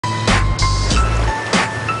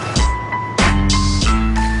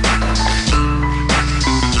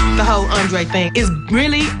whole Andre thing is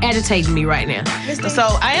really agitating me right now. So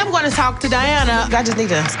I am going to talk to Dianna. I just need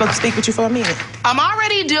to speak with you for a minute. I'm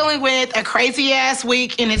already dealing with a crazy-ass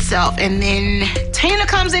week in itself, and then Tina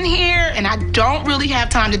comes in here, and I don't really have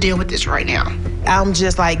time to deal with this right now. I'm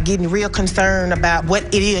just like getting real concerned about what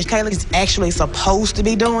it is Kayla is actually supposed to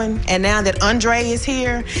be doing. And now that Andre is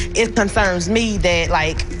here, it concerns me that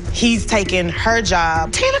like he's taking her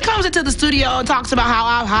job. Tina comes into the studio and talks about how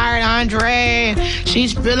I've hired Andre.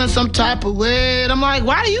 She's feeling some type of way. And I'm like,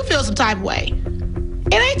 why do you feel some type of way?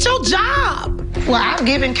 It ain't your job. Well, I've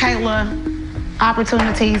given Kayla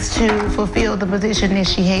opportunities to fulfill the position that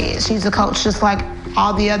she has. She's a coach just like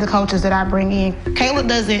all the other coaches that I bring in. Kayla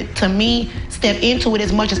doesn't, to me, step into it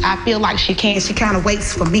as much as I feel like she can. She kind of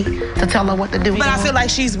waits for me to tell her what to do. But I feel like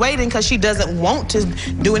she's waiting because she doesn't want to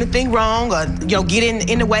do anything wrong or, get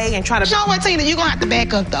in the way and try to... You know what, Tina, you're going to have to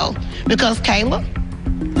back up, though, because Kayla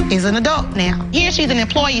is an adult now. Here she's an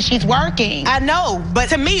employee. She's working. I know, but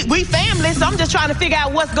to me, we family, so I'm just trying to figure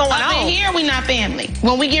out what's going on. Here, we not family.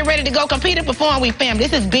 When we get ready to go compete and perform, we family.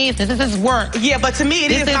 This is business. This is work. Yeah, but to me,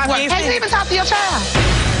 it is my business. Have you even talked to your child?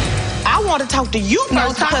 I want to talk to you first.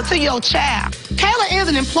 No, talk to your child. Kayla is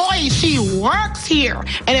an employee. She works here.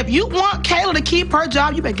 And if you want Kayla to keep her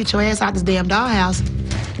job, you better get your ass out this damn dollhouse.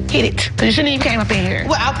 Hit it. Because you shouldn't even came up in here.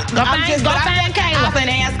 Well, go find Kayla. I'm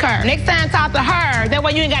finna ask her. Next time, talk to her. That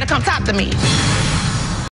way you ain't got to come talk to me.